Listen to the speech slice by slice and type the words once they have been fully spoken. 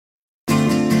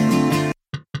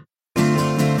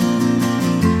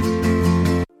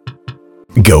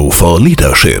Go for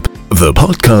Leadership, the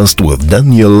podcast with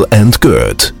Daniel and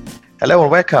Gert. Hello and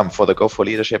welcome for the Go for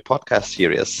Leadership podcast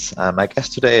series. My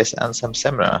guest today is Ansem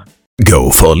Semra.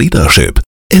 Go for Leadership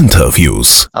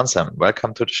interviews. Ansem,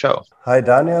 welcome to the show. Hi,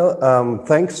 Daniel.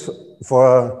 Thanks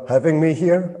for having me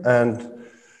here. And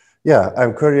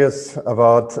I'm curious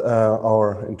about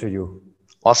our interview.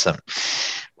 Awesome.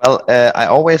 Well, I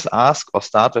always ask or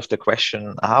start with the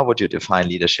question, how would you define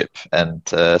leadership? And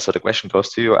so the question goes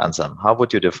to you, Ansem. How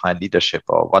would you define leadership,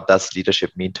 or what does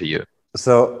leadership mean to you?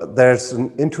 So there's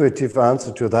an intuitive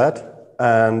answer to that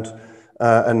and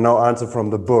no answer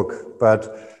from the book. But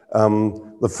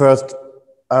the first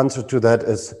answer to that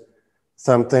is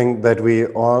something that we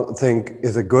all think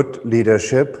is a good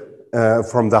leadership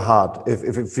from the heart,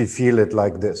 if we feel it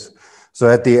like this. So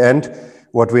at the end,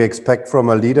 what we expect from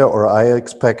a leader, or I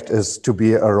expect, is to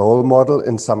be a role model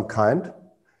in some kind,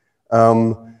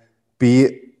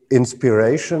 be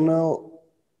inspirational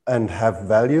and have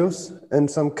values in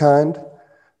some kind,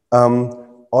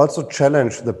 also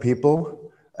challenge the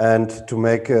people, and to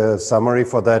make a summary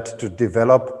for that, to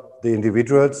develop the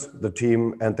individuals, the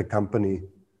team, and the company.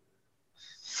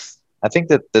 I think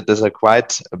that there's a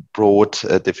quite broad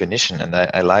definition, and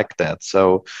I like that.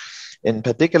 So in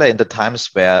particular, in the times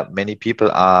where many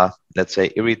people are, let's say,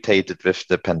 irritated with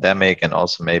the pandemic and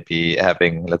also maybe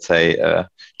having, let's say,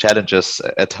 challenges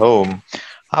at home,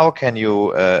 how can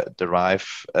you derive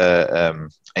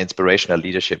inspirational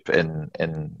leadership in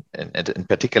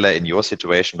particular in your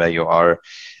situation where you are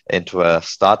into a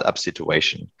startup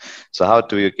situation? So how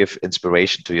do you give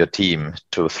inspiration to your team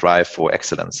to thrive for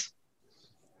excellence?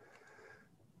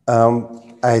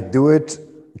 I do it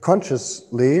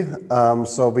consciously.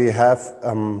 So we have,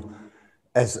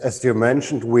 as you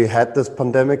mentioned, we had this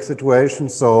pandemic situation.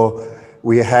 So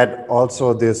we had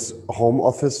also this home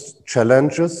office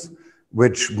challenges,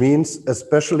 which means,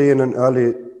 especially in an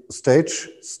early stage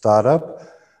startup,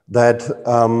 that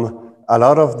a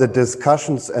lot of the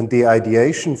discussions and the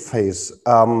ideation phase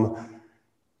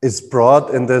is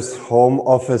brought in this home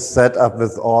office setup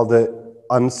with all the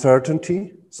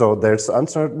uncertainty. So there's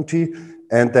uncertainty,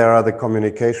 and there are the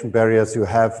communication barriers you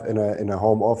have in a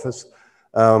home office,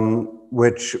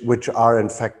 which are, in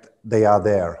fact, they are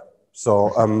there.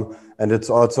 So and it's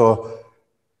also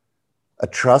a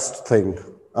trust thing.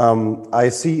 I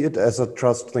see it as a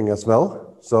trust thing as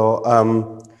well.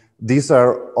 So these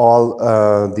are all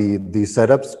the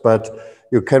setups, but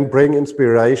you can bring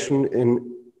inspiration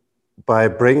in by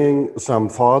bringing some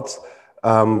thoughts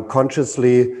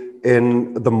consciously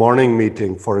in the morning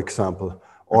meeting, for example,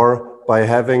 or by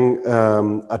having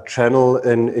a channel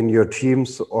in your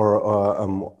Teams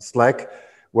or Slack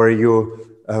where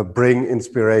you bring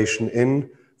inspiration in.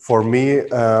 For me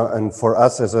and for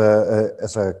us as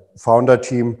a founder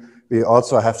team, we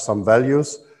also have some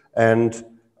values, and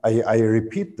I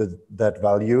repeat that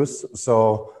values.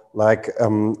 So like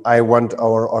I want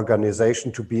our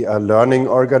organization to be a learning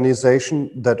organization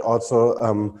that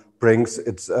also brings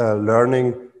its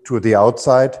learning to the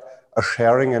outside, a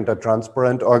sharing and a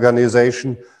transparent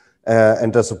organization,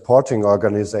 and a supporting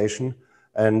organization.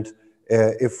 And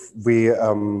if we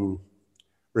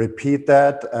repeat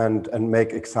that and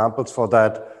make examples for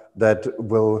that, that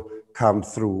will come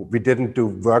through. We didn't do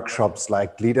workshops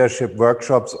like leadership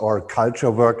workshops or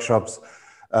culture workshops.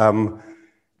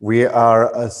 We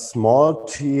are a small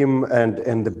team, and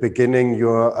in the beginning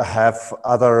you have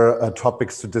other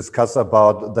topics to discuss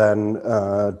about than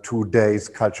 2 days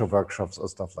culture workshops or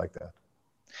stuff like that.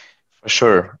 For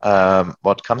sure.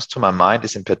 What comes to my mind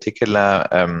is in particular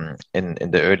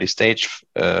in the early stage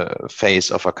phase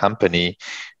of a company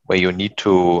where you need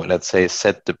to, let's say,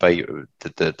 set the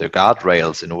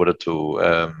guardrails in order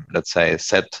to, let's say,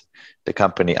 set the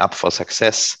company up for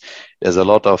success. There's a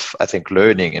lot of, I think,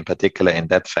 learning in particular in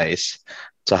that phase.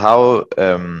 So how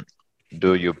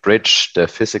do you bridge the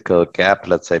physical gap,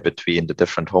 let's say, between the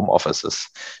different home offices?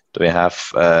 Do you have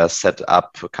set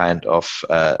up kind of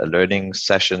learning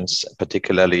sessions,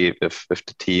 particularly with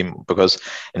the team? Because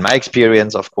in my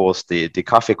experience, of course, the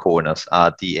coffee corners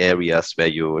are the areas where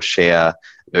you share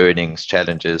learnings,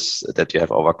 challenges that you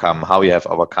have overcome, how you have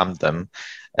overcome them,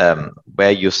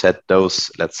 where you set those,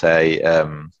 let's say,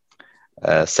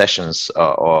 sessions,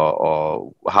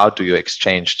 or how do you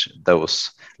exchange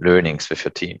those learnings with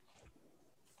your team?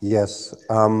 Yes.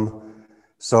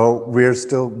 So we're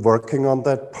still working on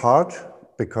that part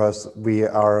because we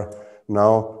are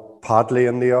now partly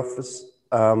in the office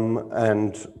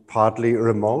and partly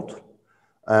remote.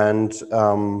 And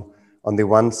on the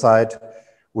one side,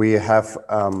 we have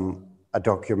a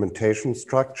documentation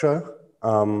structure,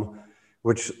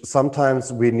 which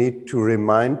sometimes we need to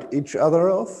remind each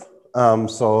other of.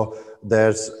 So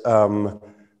there's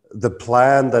the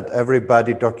plan that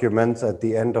everybody documents at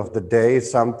the end of the day,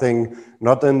 something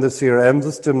not in the CRM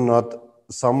system, not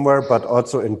somewhere, but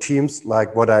also in Teams,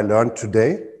 like what I learned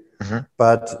today.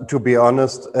 But to be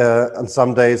honest, on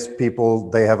some days people,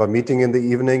 they have a meeting in the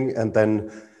evening and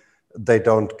then they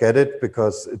don't get it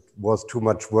because it was too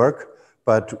much work.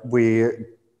 But we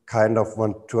kind of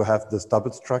want to have this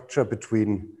double structure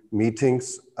between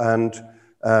meetings and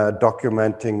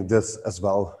documenting this as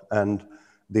well. And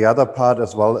the other part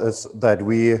as well is that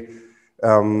we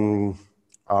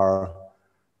are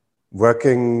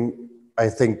working, I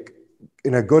think,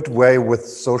 in a good way with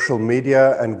social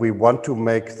media, and we want to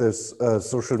make this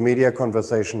social media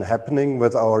conversation happening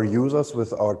with our users,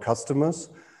 with our customers,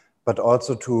 but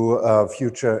also to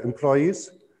future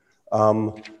employees.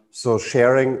 So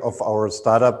sharing of our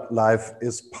startup life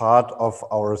is part of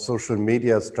our social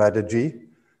media strategy.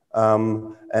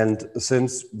 And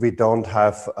since we don't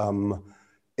have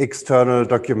external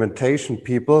documentation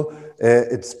people,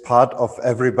 it's part of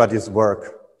everybody's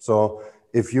work. So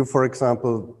if you, for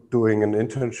example, doing an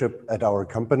internship at our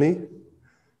company,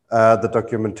 the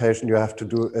documentation you have to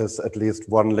do is at least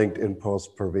one LinkedIn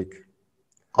post per week.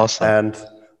 Awesome. And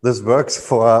this works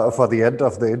for the end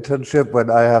of the internship when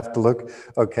I have to look,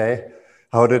 okay,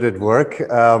 how did it work?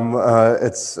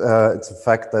 It's a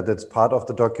fact that it's part of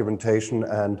the documentation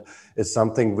and it's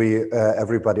something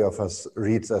everybody of us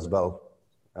reads as well.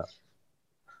 Yeah.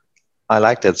 I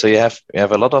like that. So you have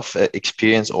a lot of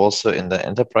experience also in the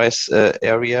enterprise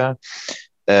area.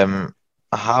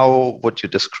 How would you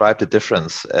describe the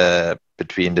difference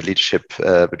between the leadership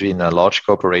between a large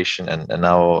corporation and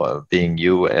now being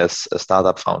you as a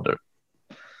startup founder?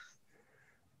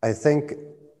 I think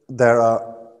there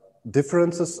are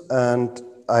differences, and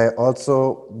I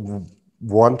also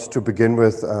want to begin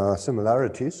with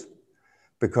similarities,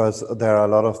 because there are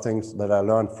a lot of things that I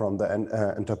learned from the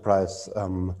enterprise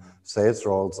sales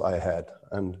roles I had.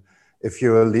 And if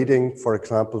you're leading, for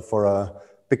example, for a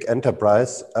big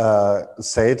enterprise,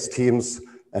 sales teams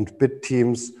and bid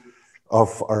teams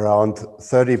of around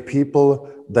 30 people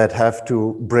that have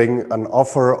to bring an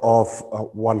offer of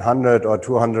 100 or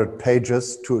 200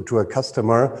 pages to a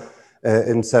customer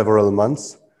in several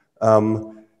months.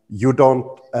 You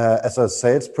don't, as a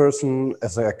salesperson,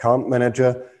 as an account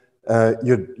manager,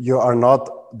 you are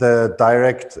not the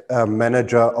direct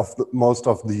manager of most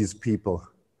of these people.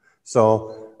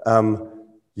 So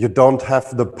you don't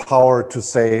have the power to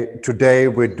say, today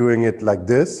we're doing it like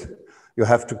this. You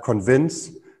have to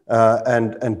convince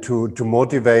and to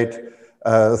motivate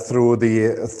through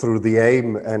the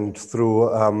aim and through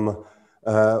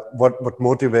what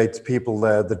motivates people,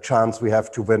 the chance we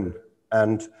have to win.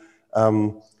 And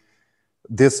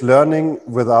this learning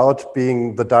without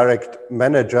being the direct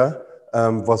manager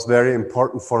was very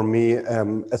important for me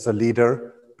as a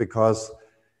leader, because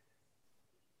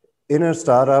in a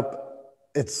startup,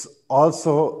 it's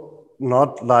also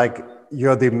not like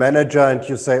you're the manager and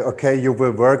you say, okay, you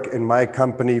will work in my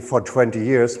company for 20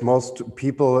 years. Most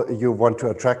people you want to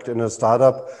attract in a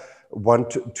startup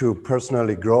want to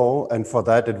personally grow. And for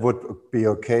that, it would be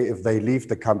okay if they leave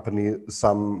the company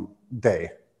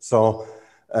someday. So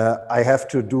I have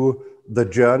to do the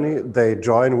journey. They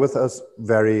join with us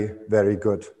very, very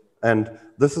good. And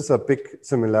this is a big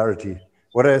similarity.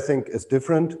 What I think is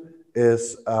different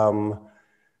is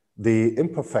the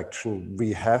imperfection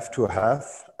we have to have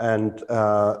and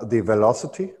the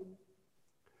velocity.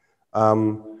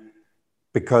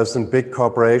 Because in big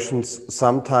corporations,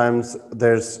 sometimes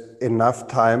there's enough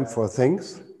time for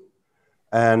things.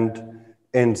 And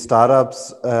in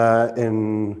startups,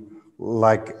 in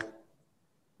like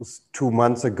 2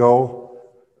 months ago,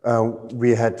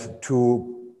 we had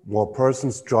 2 more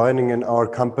persons joining in our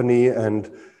company.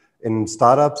 And in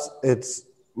startups, it's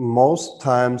most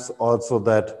times also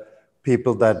that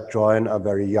people that join are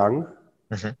very young.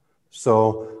 Mm-hmm.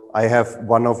 So I have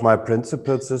one of my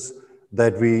principles is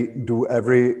that we do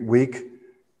every week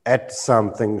add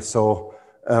something. So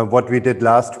what we did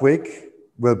last week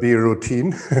will be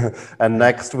routine. And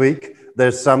next week,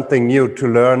 there's something new to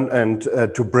learn and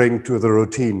to bring to the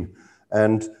routine.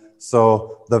 And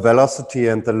so the velocity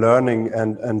and the learning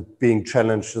and being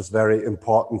challenged is very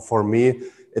important for me.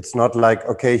 It's not like,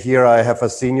 okay, here I have a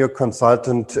senior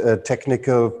consultant,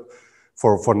 technical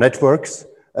for networks,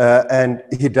 and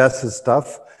he does his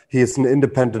stuff. He is an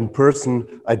independent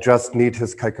person. I just need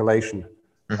his calculation.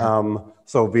 Mm-hmm.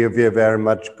 So we are very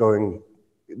much going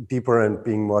deeper and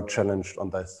being more challenged on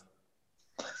this.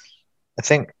 I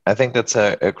think that's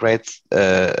a great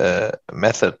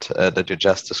method that you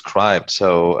just described.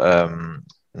 So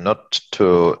not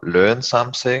to learn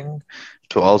something,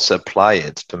 to also apply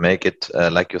it, to make it,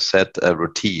 like you said, a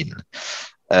routine.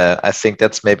 I think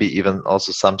that's maybe even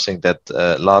also something that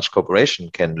large corporation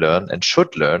can learn and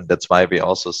should learn. That's why we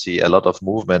also see a lot of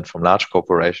movement from large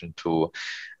corporation to,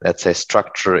 let's say,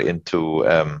 structure into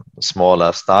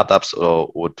smaller startups,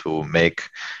 or to make,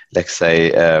 let's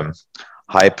say,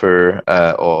 hyper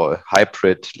or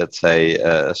hybrid, let's say,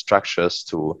 structures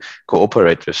to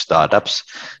cooperate with startups.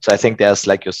 So I think there's,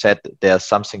 like you said, there's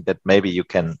something that maybe you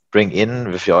can bring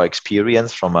in with your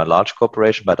experience from a large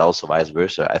corporation, but also vice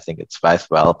versa. I think it's vice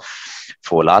well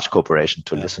for a large corporation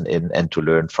to listen in and to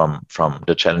learn from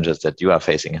the challenges that you are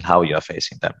facing and how you are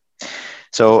facing them.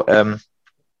 So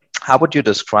how would you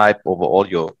describe overall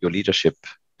your leadership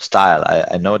style?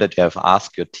 I know that you have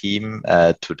asked your team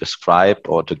to describe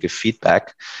or to give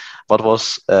feedback. What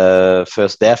was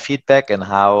first their feedback, and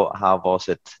how was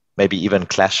it maybe even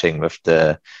clashing with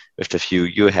the view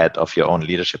you had of your own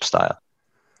leadership style?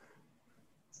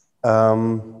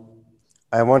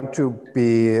 I want to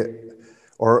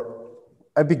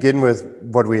I begin with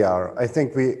what we are. I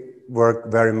think we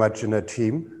work very much in a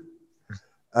team,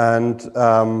 and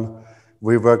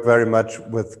we work very much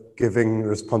with giving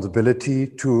responsibility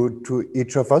to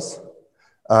each of us.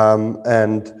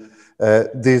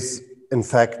 This, in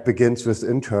fact, begins with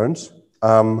interns.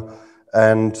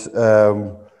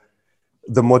 The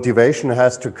motivation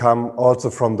has to come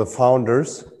also from the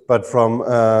founders, but from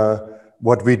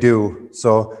what we do.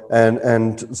 So,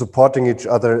 and supporting each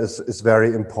other is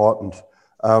very important.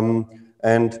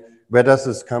 And where does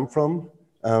this come from?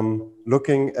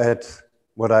 Looking at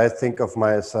what I think of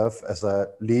myself as a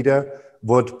leader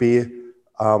would be,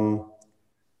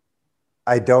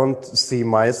 I don't see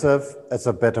myself as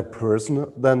a better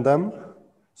person than them.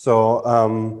 So,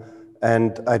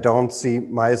 and I don't see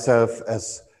myself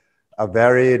as a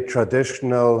very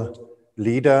traditional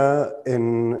leader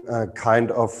in a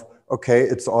kind of, okay,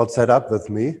 it's all set up with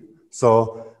me.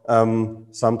 So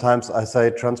sometimes I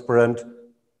say transparent,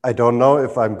 I don't know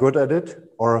if I'm good at it,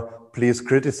 or please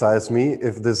criticize me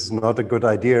if this is not a good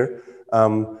idea,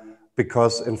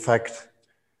 because in fact,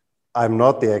 I'm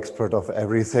not the expert of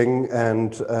everything,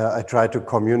 and I try to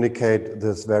communicate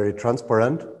this very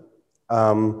transparent.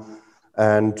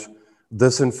 And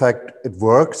this, in fact, it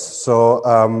works. So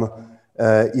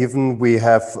even we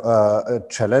have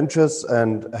challenges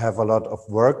and have a lot of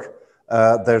work,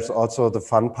 there's also the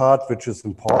fun part, which is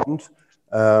important.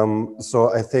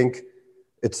 So I think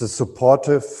it's a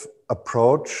supportive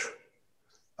approach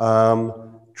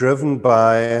driven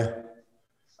by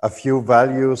a few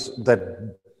values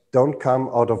that don't come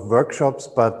out of workshops,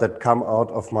 but that come out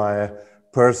of my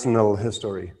personal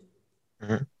history.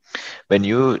 Mm-hmm. When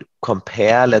you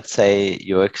compare, let's say,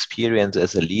 your experience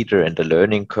as a leader and the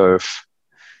learning curve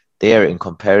there in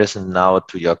comparison now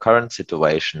to your current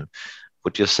situation,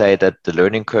 would you say that the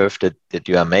learning curve that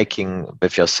you are making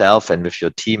with yourself and with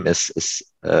your team is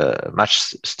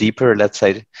much steeper, let's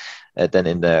say, than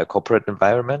in the corporate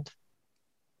environment?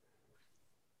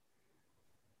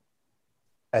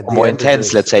 Or more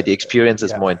intense, let's say, the experience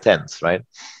is more intense, right?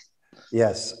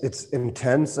 Yes, it's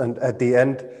intense, and at the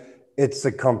end, it's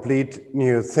a complete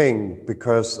new thing,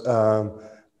 because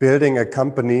building a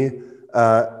company,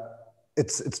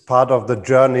 it's part of the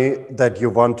journey that you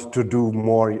want to do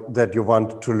more, that you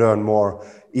want to learn more.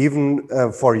 Even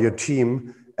for your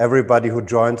team, everybody who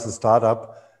joins a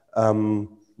startup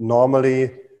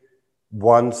normally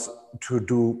wants to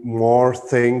do more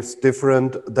things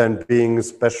different than being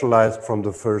specialized from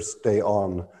the first day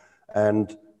on.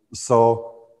 And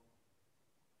so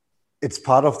it's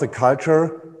part of the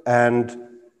culture, and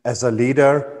as a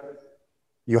leader,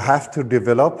 you have to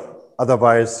develop,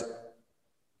 otherwise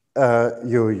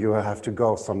you have to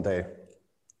go someday.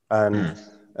 And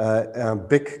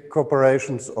big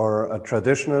corporations or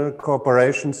traditional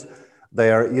corporations, they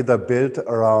are either built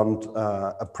around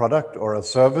a product or a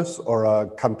service or a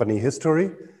company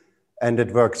history, and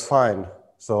it works fine.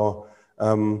 So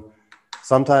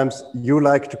sometimes you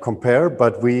like to compare,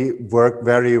 but we work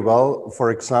very well,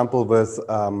 for example, with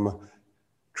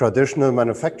traditional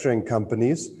manufacturing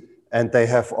companies, and they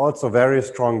have also very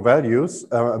strong values,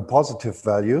 positive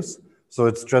values. So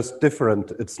it's just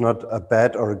different. It's not a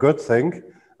bad or a good thing.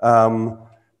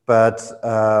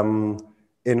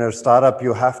 In a startup,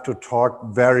 you have to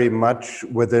talk very much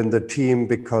within the team,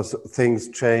 because things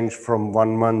change from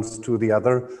 1 month to the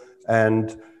other,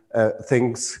 and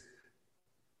things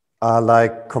are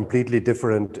like completely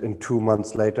different in 2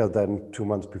 months later than 2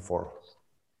 months before.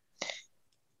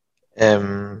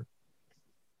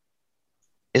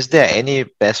 Is there any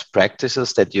best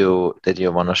practices that you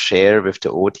want to share with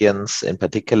the audience, in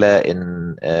particular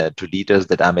in to leaders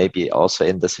that are maybe also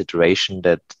in the situation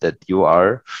that you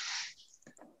are?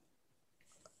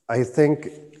 I think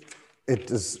it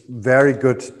is very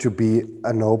good to be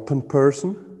an open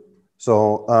person.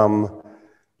 So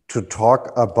to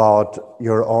talk about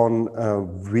your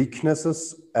own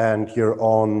weaknesses and your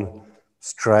own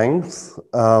strengths.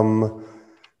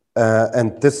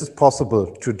 And this is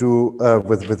possible to do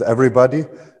with everybody,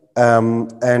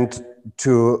 and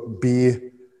to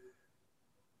be,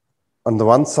 on the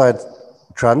one side,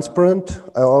 transparent,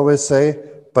 I always say,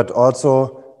 but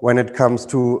also when it comes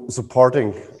to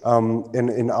supporting.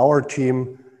 In our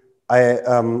team,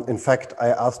 in fact, I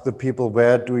asked the people,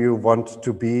 where do you want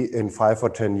to be in 5 or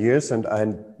 10 years? And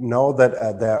I know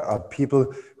that there are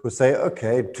people who say,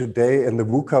 okay, today in the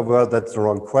VUCA world, that's the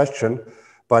wrong question,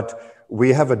 but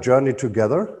we have a journey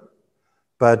together,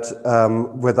 but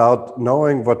without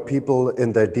knowing what people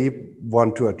in their deep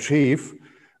want to achieve,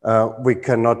 we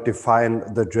cannot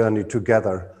define the journey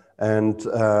together. And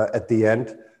at the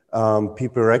end,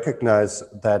 people recognize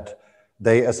that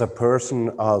they as a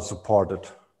person are supported.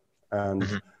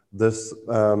 And this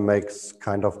makes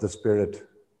kind of the spirit.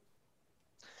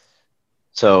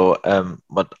 So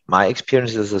what my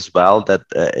experience is as well, that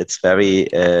it's very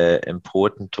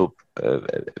important to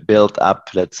build up,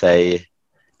 let's say,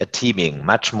 a teaming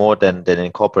much more than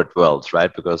in corporate worlds,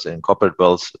 right? Because in corporate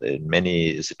worlds, in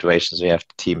many situations, we have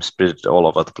the team split all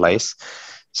over the place.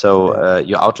 So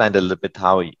you outlined a little bit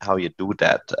how you do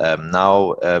that.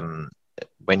 Now,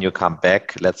 when you come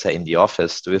back, let's say in the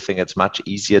office, do you think it's much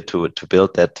easier to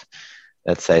build that,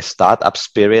 let's say, startup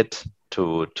spirit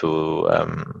to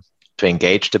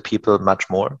engage the people much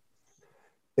more?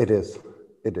 It is.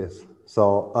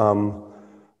 So,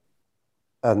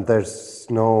 and there's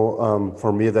no,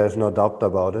 for me, there's no doubt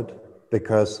about it,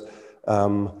 because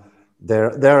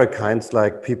there are kinds,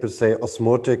 like people say,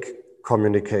 osmotic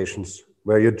communications,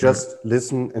 where you just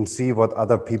listen and see what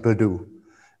other people do.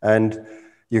 And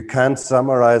you can't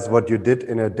summarize what you did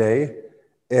in a day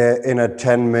in a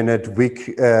 10-minute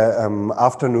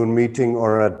afternoon meeting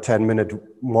or a 10-minute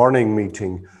morning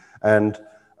meeting. And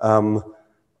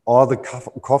all the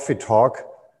coffee talk,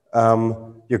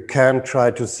 you can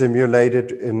try to simulate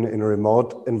it in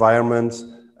remote environments,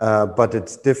 but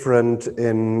it's different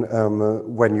in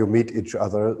when you meet each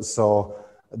other. So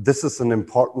this is an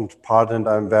important part, and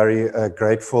I'm very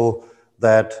grateful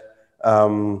that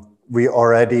we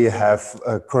already have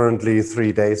currently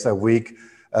 3 days a week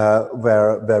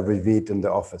where we meet in the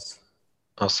office.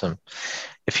 Awesome.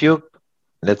 If you,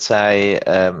 let's say,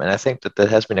 and I think that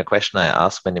has been a question I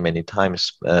asked many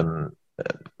times,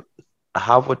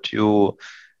 how would you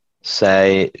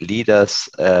say leaders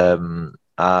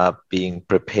are being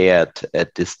prepared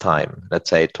at this time? Let's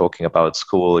say talking about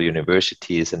school,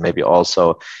 universities, and maybe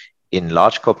also in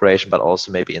large corporation, but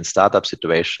also maybe in startup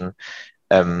situation.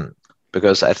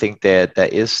 Because I think there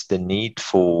is the need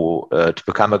for to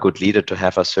become a good leader to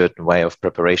have a certain way of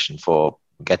preparation for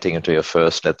getting into your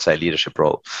first, let's say, leadership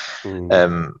role.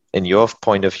 In your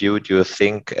point of view, do you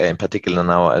think, in particular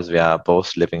now as we are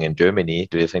both living in Germany,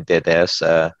 do you think that there's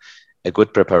a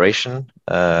good preparation,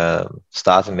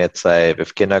 starting, let's say,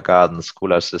 with kindergarten,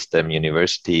 school system,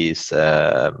 universities,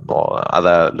 or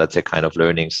other, let's say, kind of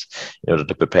learnings in order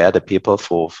to prepare the people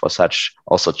for such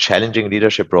also challenging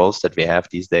leadership roles that we have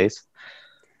these days?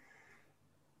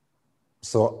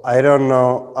 So I don't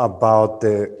know about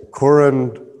the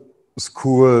current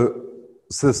school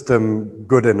system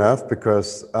good enough,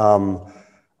 because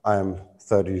I'm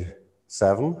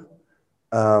 37,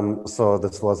 so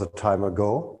this was a time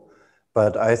ago.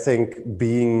 But I think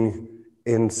being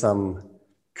in some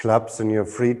clubs in your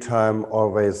free time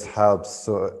always helps.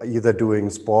 So either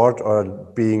doing sport or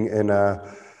being in I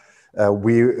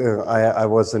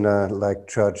was in a like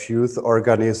church youth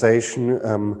organization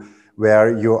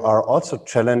where you are also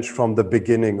challenged from the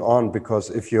beginning on, because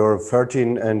if you're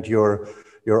 13 and you're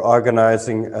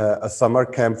organizing a summer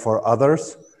camp for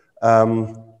others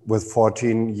with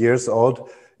 14 years old,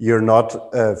 you're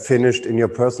not finished in your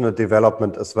personal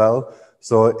development as well.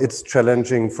 So it's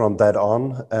challenging from that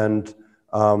on. And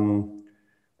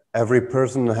every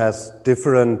person has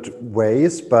different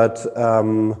ways, but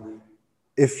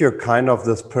if you're kind of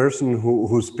this person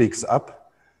who speaks up,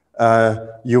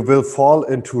 you will fall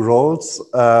into roles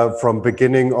from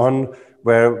beginning on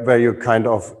where you kind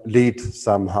of lead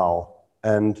somehow.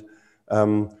 And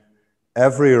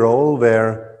every role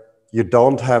where you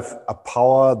don't have a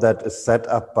power that is set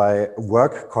up by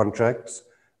work contracts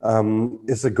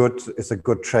is a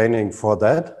good training for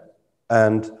that.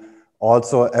 And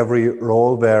also every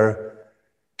role where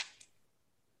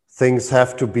things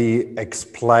have to be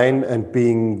explained and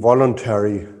being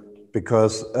voluntary,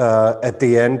 because at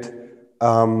the end,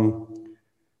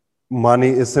 money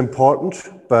is important,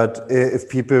 but if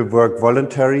people work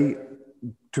voluntary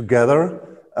together,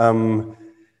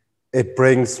 it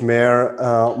brings more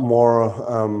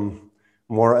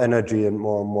energy and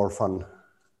more fun.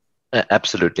 I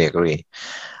absolutely agree.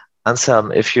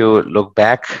 Anselm, if you look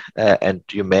back and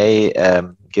you may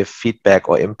give feedback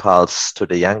or impulse to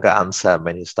the younger Anselm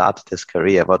when he started his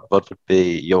career, what would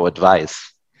be your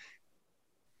advice?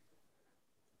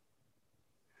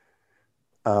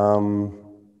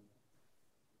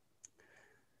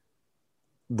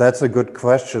 That's a good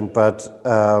question, but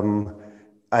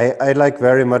I like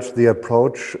very much the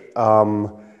approach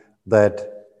that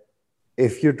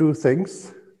if you do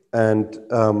things and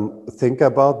think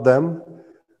about them,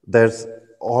 there's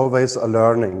always a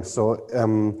learning. So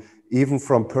even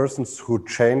from persons who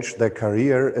change their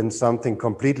career in something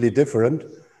completely different,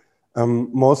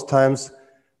 most times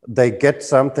they get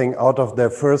something out of their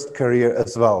first career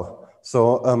as well. So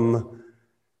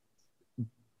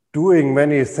doing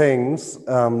many things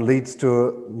leads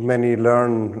to many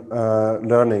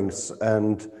learnings,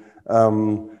 and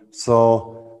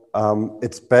so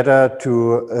it's better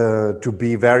to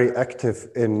be very active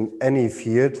in any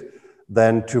field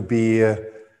than to be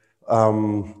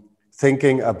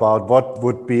thinking about what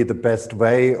would be the best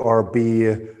way, or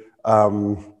be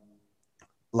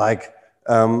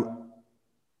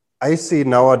I see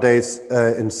nowadays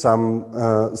in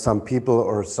some people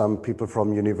or some people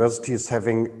from universities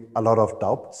having a lot of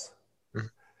doubts.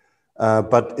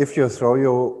 But if you throw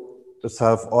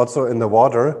yourself also in the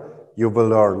water, you will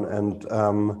learn. And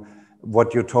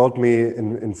what you told me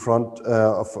in front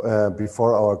of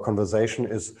before our conversation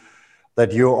is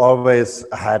that you always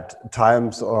had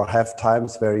times or have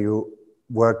times where you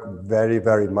work very,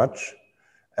 very much,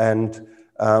 and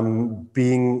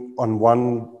being on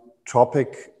one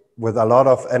topic with a lot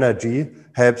of energy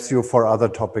helps you for other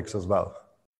topics as well.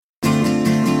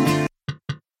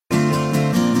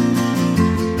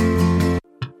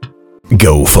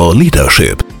 Go for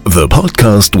Leadership, the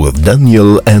podcast with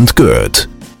Daniel and Gert.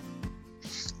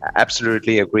 I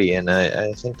absolutely agree, and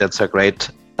I think that's a great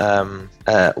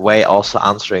way also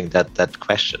answering that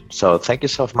question. So thank you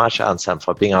so much, Anselm,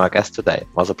 for being our guest today. It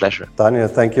was a pleasure. Daniel,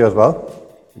 thank you as well.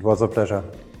 It was a pleasure.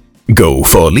 Go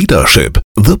for Leadership,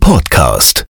 the podcast.